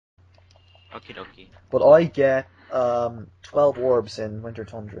Okie dokie. But I get 12 orbs in Winter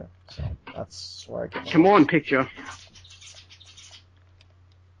Tundra, so that's where I get. Come on, picture.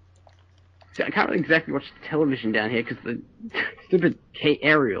 See, I can't really exactly watch the television down here because the stupid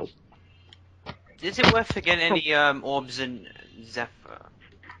aerial. Is it worth getting any orbs in Zephyr?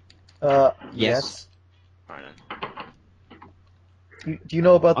 Yes. Right then. Do you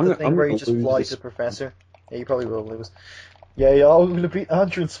know about the thing I'm where you gonna just lose fly this. to the professor? Yeah, you probably will lose. Yeah, I'm gonna beat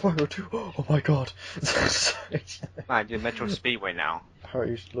Andrew and Spyro too. Oh my god. I do Metro Speedway now.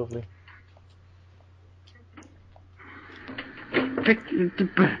 Alright, lovely. I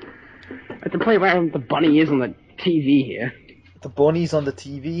have to play where the bunny is on the TV here. The bunny's on the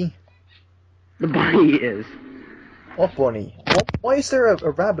TV? The bunny is. What bunny? Why is there a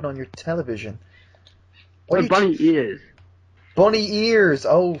rabbit on your television? The bunny is. Bunny ears!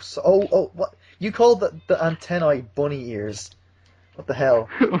 Oh, what? You call the antennae bunny ears. What the hell?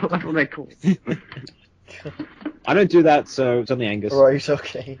 That's what they're called. I don't do that, so it's only Angus. Right,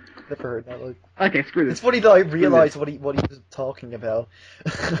 okay. Never heard that. Like. Okay, screw this. It's funny that I realised what he was talking about.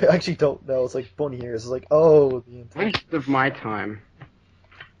 I actually don't know. It's like bunny ears. It's like, oh, the antennae. Waste of my time.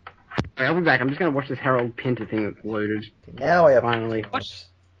 Alright, I'll be back. I'm just gonna watch this Harold Pinter thing that's loaded. Now I have. Finally.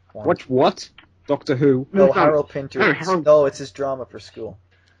 Watch what? Doctor Who? No, Harold Pinter. No, Harold- No, it's his drama for school.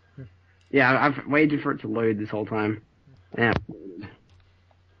 Yeah, I've waited for it to load this whole time. Yeah.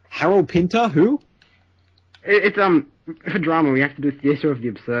 Harold Pinter? Who? It's for drama we have to do Theatre of the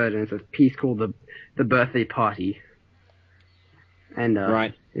Absurd, and it's a piece called the Birthday Party. And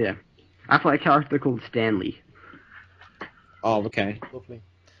Right. yeah, I play a character called Stanley. Oh, okay. Lovely.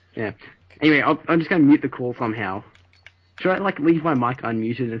 Yeah. Anyway, I'm just gonna mute the call somehow. Should I like leave my mic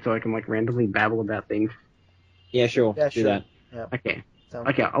unmuted and so I can like randomly babble about things? Yeah, sure. Yeah, do sure. that. Yeah. Okay. Sounds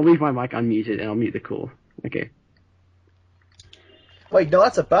Okay, I'll leave my mic unmuted and I'll mute the call. Okay. Wait, no,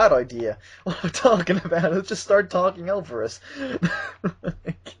 that's a bad idea. What am I talking about? Let's just start talking over us.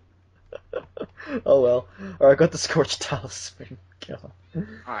 Oh well. Alright, I got the Scorched Talisman. God.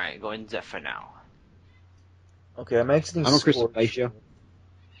 Alright, go in Zephyr now. Okay, I'm exiting I'm on Scorched. CrystalFissure.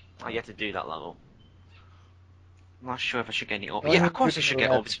 I get to do that level. I'm not sure if I should get any orbs. Well, Yeah, I'm of course I should get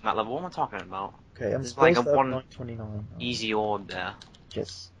gonna- orbs from that level. What am I talking about? Okay, I'm There's supposed like a to have one 929. Oh, easy orb there.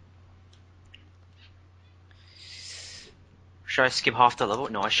 Yes. Should I skip half the level?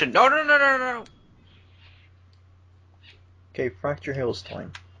 No, I shouldn't. No. Okay, Fracture Hills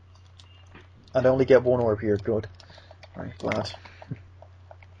time. And I only get one orb here, good. Alright, glad.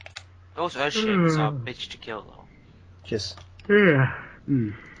 Those Earth shapes are a bitch to kill though. Yes. Yeah.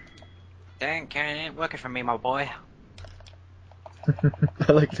 Mm. Dang, Karen, it ain't working for me, my boy.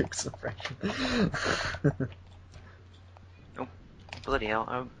 I like Luke's impression. Bloody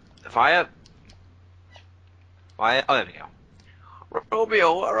hell. Fire. Fire. Oh, there we go.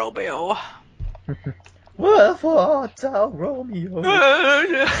 Romeo. Wherefore thou Romeo?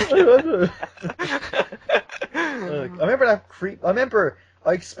 I remember that creep. I remember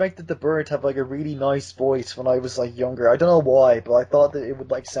I expected the bird to have like a really nice voice when I was like younger. I don't know why, but I thought that it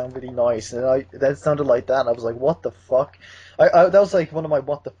would like sound really nice, and that sounded like that, and I was like, what the fuck? That was like one of my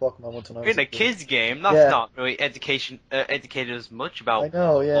what the fuck moments when I was In a kid. kid's game, that's Yeah. not really educated as much about. I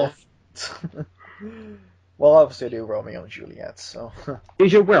know, yeah. Well, obviously I do Romeo and Juliet, so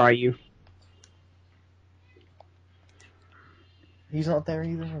Fissure, where are you? he's not there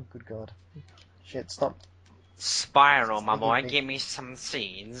either. Oh, good god! Shit, stop. Spyro, my boy, Give me- give me some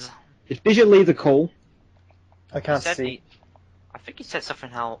seeds. Did Fissure leave the call? I can't Said see. I think he said something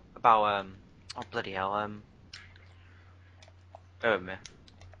about oh bloody hell oh man,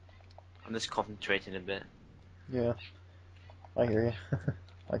 I'm just concentrating a bit. Yeah, I hear you.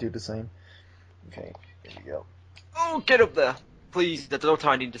 I do the same. Okay, here we go. Oh, get up there, please. There's no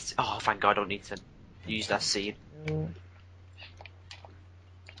time I need to. Oh, thank God, I don't need to use that seed.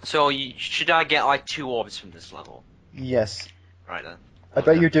 So, should I get like 2 orbs from this level? Yes. Right then. I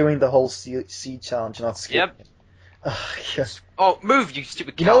bet you're doing the whole seed challenge, not skipping Yep. it. Yes. Oh, move, you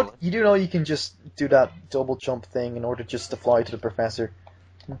stupid You cow! know, you do know you can just do that double jump thing in order just to fly to the professor.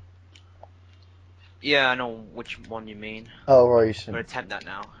 Yeah, I know which one you mean. Oh right. I'm gonna attempt that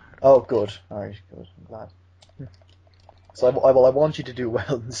now. Oh good. Alright, good. I'm glad. So I want you to do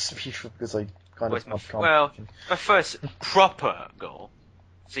well in this speech because I kind Where's of my want well, competition. my first proper goal.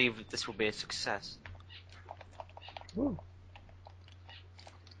 See if this will be a success. Woo.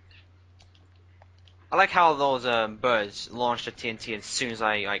 I like how those birds launch the TNT as soon as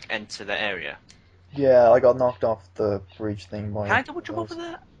I like enter the area. Yeah, I got knocked off the bridge thing by. Can I double jump over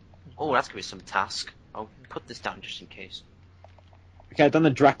there? Oh, that's gonna be some task. I'll put this down just in case. Okay, I've done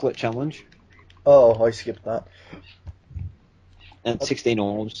the Draclet challenge. Oh, I skipped that. And 16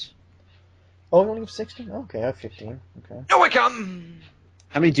 orbs. Oh, you only have 16? Okay, I have 15. Okay. No, I can't!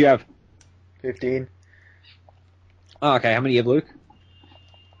 How many do you have? 15. Oh, okay. How many do you have,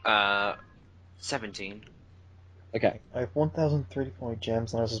 Luke? 17. Okay. I have 1,034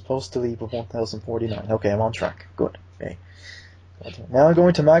 gems, and I was supposed to leave with 1,049. Okay, I'm on track. Good. Okay. Now I'm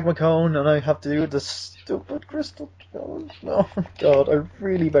going to Magma Cone, and I have to do the stupid crystal challenge. No, God, I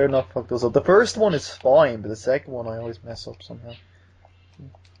really better not fuck those up. The first one is fine, but the second one I always mess up somehow.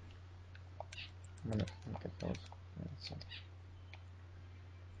 I'm gonna get those. Yeah,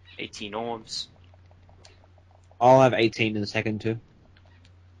 18 orbs. I'll have 18 in the second too.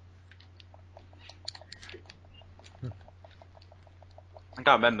 I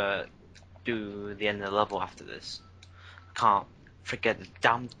can't remember do the end of the level after this. Can't forget the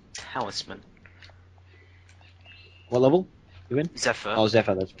damn talisman. What level? You in? Zephyr. Oh,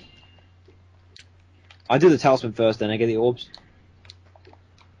 Zephyr, that's right. I do the talisman first, then I get the orbs.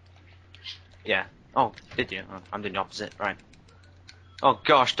 Yeah. Oh, did you? Oh, I'm doing the opposite. Right. Oh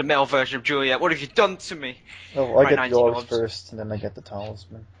gosh, the male version of Juliet. What have you done to me? Oh, I Right, get the 19 orbs orbs. first, and then I get the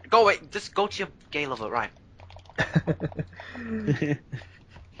talisman. Go away. Just go to your gay lover. Right.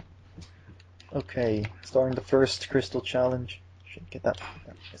 Okay, starting the first crystal challenge. Shit, get that.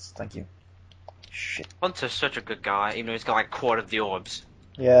 Yes, thank you. Shit. Hunter's such a good guy, even though he's got like a quarter of the orbs.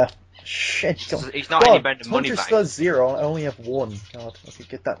 Yeah. Shit. He's not any better than Hunter Moneybank. still has 0. I only have 1. God, okay,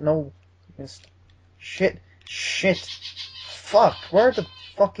 get that. No. Missed. Shit. Shit. Fuck. Where are the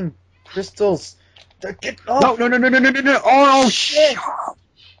fucking crystals? Get off. No! Oh, Shit. Fuck!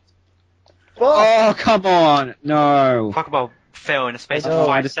 Fuck. Oh, come on! No! Talk about fail in the space I of know,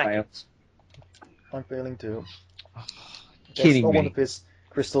 5 just failed. seconds. I'm failing too. Kidding Yes, me. one of his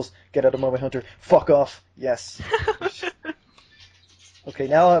crystals. Get out of my way, Hunter. Fuck off. Yes. Okay,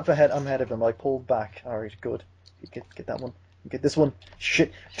 now I'm ahead of him. I pulled back. Alright, good. Get that one. Get this one.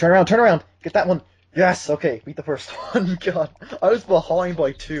 Shit. Turn around. Get that one. Yes, okay. Beat the first one. God. I was behind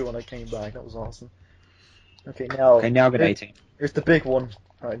by 2 when I came back. That was awesome. Okay, now. Okay, now I got 18. Here's the big one.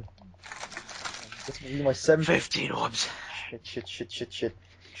 Alright. This will be my 7th. 15 orbs. Shit.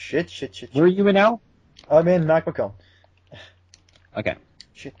 Where are you in now? I'm in Magma Cone. Okay.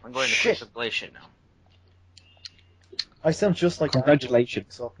 Shit. I'm going to Shit. Crystal Glacier now. I sound just like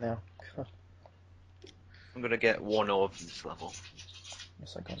Congratulations. Up now. I'm gonna get 1 orb from this level.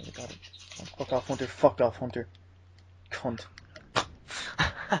 Yes, I got it. Oh, fuck off, Hunter. Cunt.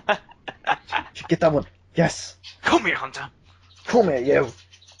 Should get that one. Yes. Come here, Hunter. Come here, you.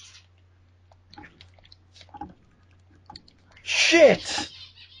 Shit.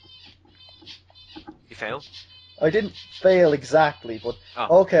 You failed? I didn't fail exactly, but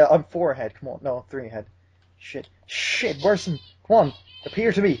Oh. okay, I'm 4 ahead. Come on, no, 3 ahead. Shit, Burson, come on,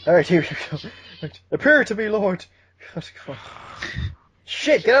 appear to me. All right, here we go. Right. Appear to me, Lord. God, come on.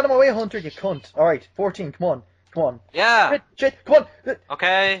 Shit, get out of my way, Hunter, you cunt. All right, 14. Come on. Yeah. Shit, come on.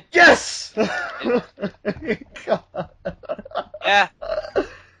 Okay. Yes. Yeah.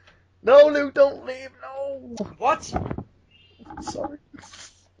 No, Luke, don't leave. No. What? Sorry.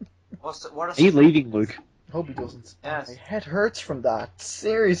 What Are you leaving, Luke? Hope he doesn't. Yes. My head hurts from that.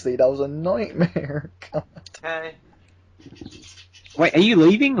 Seriously, that was a nightmare. God. Okay. Wait, are you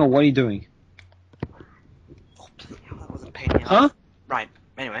leaving or what are you doing? Oh, bloody hell, that was a pain in the Huh? ass. Right.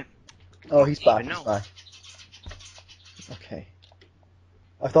 Anyway. Oh, he's back. Even He's know. back. Okay.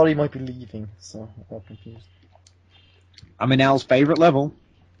 I thought he might be leaving, so I got confused. I'm in Al's favourite level.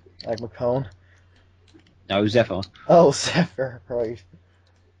 Magma Cone. No, Zephyr. Oh, Zephyr, right.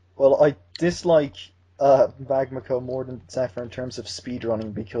 Well, I dislike Magma Cone more than Zephyr in terms of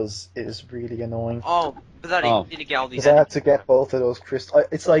speedrunning because it is really annoying. Oh, but that Oh. need to get all these. Because I had to get both of those crystal.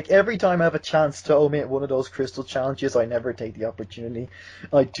 It's like every time I have a chance to omit one of those crystal challenges, I never take the opportunity.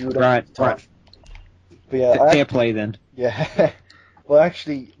 I do it all Right, the time. right. But yeah, Fair play then. yeah. Well, I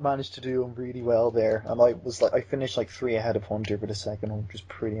actually managed to do them really well there, and I finished like 3 ahead of Hunter for the second one, which was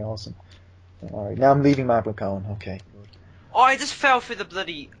pretty awesome. All right, now I'm leaving Magma Cone. Okay. Oh, I just fell through the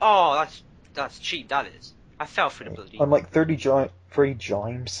bloody. Oh, that's cheap. That is. I fell through the bloody. I'm like 30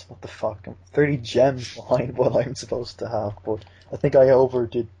 gems. What the fuck? I'm 30 gems behind what I'm supposed to have, but I think I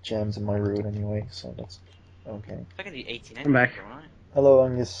overdid gems in my route anyway, so that's okay. I can do 18. I'm back. Right? Hello,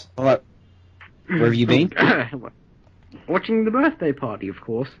 Angus. Hello. Where have you been? Watching the birthday party, of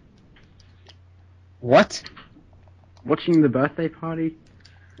course. What? Watching the birthday party.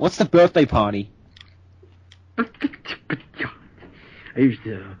 What's the birthday party? I used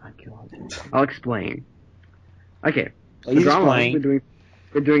to. Oh my god. I'll explain. Okay. Please the drama explain.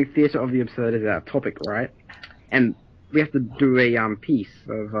 we're doing theatre of the absurd as our topic, right? And we have to do a piece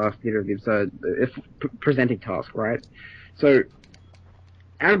of theatre of the absurd, presenting task, right? So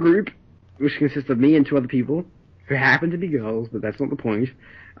our group which consists of me and 2 other people who happen to be girls, but that's not the point.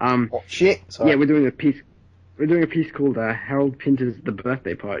 Oh shit! Sorry. Yeah, we're doing a piece. We're doing a piece called Harold Pinter's The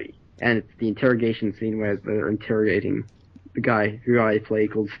Birthday Party, and it's the interrogation scene where they're interrogating the guy who I play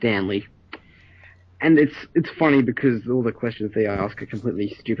called Stanley. And it's funny because all the questions they ask are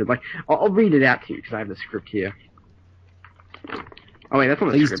completely stupid. Like, I'll read it out to you because I have the script here. Oh wait, that's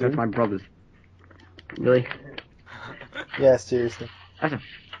not the script. That's my brother's. Really? Yeah, seriously.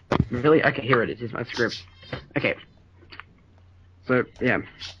 Really? Okay, here it is. Here's my script. Okay. So yeah,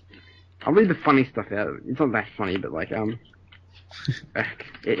 I'll read the funny stuff out. It's not that funny, but like the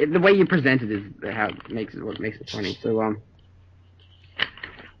way you present it is how it makes it what makes it funny. So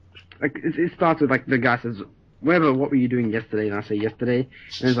like it starts with like the guy says, "Whatever, what were you doing yesterday?" And I say yesterday,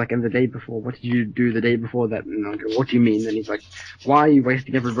 and it's like, and the day before, what did you do the day before that? And I go, what do you mean? And he's like, why are you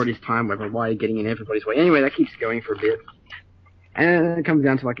wasting everybody's time? Whatever, why are you getting in everybody's way? Anyway, that keeps going for a bit, and then it comes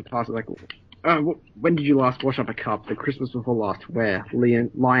down to like a task like. When did you last wash up a cup? The Christmas before last. Where?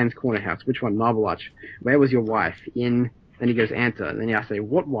 Lion's Corner House. Which one? Marble Arch. Where was your wife? In. Then he goes, answer. And then I say,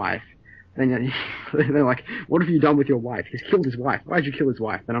 what wife? And then they're like, what have you done with your wife? He's killed his wife. Why'd you kill his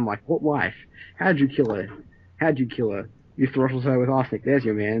wife? And I'm like, what wife? How'd you kill her? How'd you kill her? You throttled her with arsenic. There's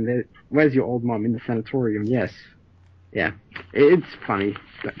your man. Where's your old mum? In the sanatorium. Yes. Yeah. It's funny.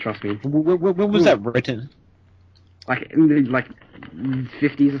 Trust me. When was that written? Like, in the,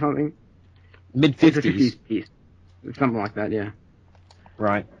 50s or something? Mid-50s? Piece. Something like that, yeah.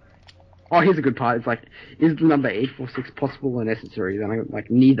 Right. Oh, here's a good part. It's like, is the number 846 possible or necessary? Then I'm like,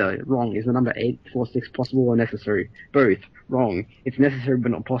 neither. Wrong. Is the number 846 possible or necessary? Both. Wrong. It's necessary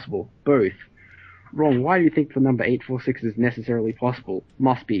but not possible. Both. Wrong. Why do you think the number 846 is necessarily possible?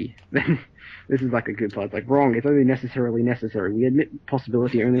 Must be. Then this is like a good part. It's like, wrong. It's only necessarily necessary. We admit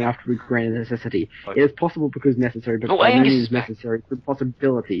possibility only after we grant a necessity. It is possible because necessary, but by no means necessary for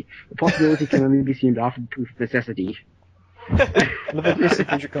possibility. The possibility can only be assumed after the proof of necessity. Look at this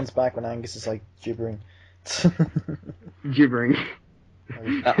picture comes back when Angus is like gibbering. Gibbering.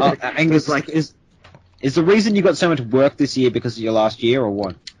 Angus, like, is the reason you got so much work this year because of your last year, or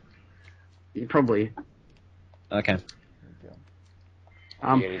what? Probably. Okay.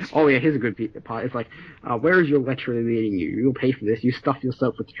 Oh yeah, here's a good part. It's like, where is your lecturer leading you? You'll pay for this. You stuff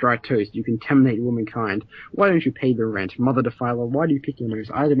yourself with dry toast. You contaminate womankind. Why don't you pay the rent? Mother defiler, why do you pick your nose?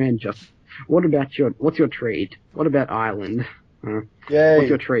 I demand justice. What's your trade? What about Ireland? Yay. What's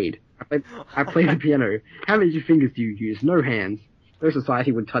your trade? I play the piano. How many fingers do you use? No hands. No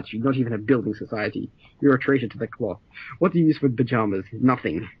society would touch you, not even a building society. You're a traitor to the cloth. What do you use for pajamas?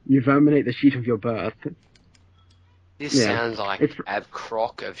 Nothing. You verminate the sheet of your birth. This sounds like a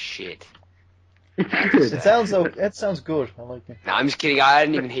crock of shit. It sounds good. I like it. No, I'm just kidding. I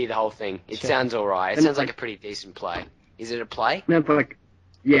didn't even hear the whole thing. It sounds alright. It sounds like a pretty decent play. Is it a play? No, but like,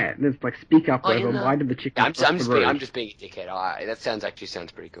 yeah, there's like, speak up, whatever. Why did the chicken I'm just being a dickhead. That sounds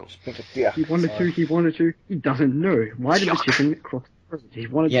pretty cool. Yeah. He wanted to. He doesn't know. Why did the chicken cross the road? He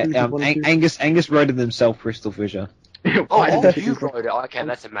wanted to. Angus wrote it himself, CrystalFissure. You wrote it. Okay,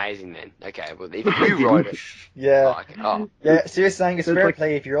 that's amazing then. Okay, well, if you wrote it. Yeah. Oh, okay. Oh. Yeah, seriously, Angus, So fair like,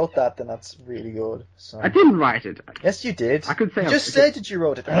 play. If you wrote that, then that's really good. So. I didn't write it. Yes, you did. I could say you just said that you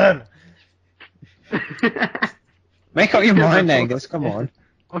wrote it. Make up your mind, Angus. Come on.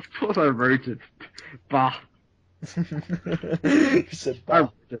 Of course I wrote it. Bah. You said bah.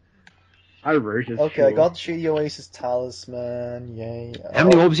 I wrote it. Okay, sure. I got the Shady Oasis Talisman. Yay. How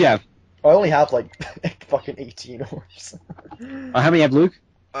many orbs you have? I only have like fucking 18 orbs. How many have Luke?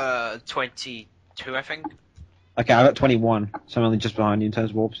 22, I think. Okay, I got 21, so I'm only just behind you in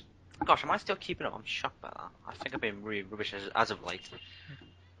terms of orbs. Gosh, am I still keeping up? I'm shocked by that. I think I've been really rubbish as of late.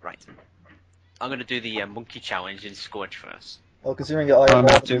 Right. I'm gonna do the monkey challenge in Scorch first. Well, considering I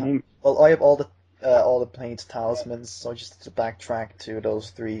have all the planes talismans, so I just have to backtrack to those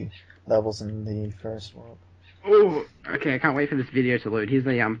 3 levels in the first world. Oh, okay, I can't wait for this video to load. Here's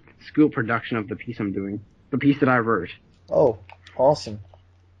a school production of the piece I'm doing. The piece that I wrote. Oh, awesome.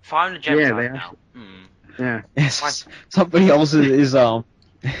 500 gems Yeah, out now. Yeah. Yes, somebody else is doing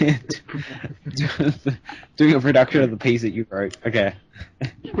a production of the piece that you wrote. Okay.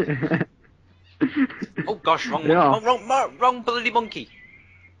 Oh gosh, wrong bloody monkey.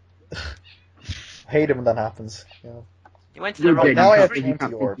 I hate it when that happens. Yeah. You went to the wrong dead. Now I have country.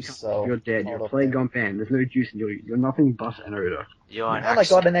 20 orbs, so... You're dead. You're plague on pan. There's no juice in you. You're nothing but an odor. You're an And I got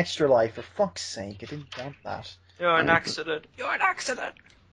accident. an extra life, for fuck's sake. I didn't want that. You're an accident. You're an accident.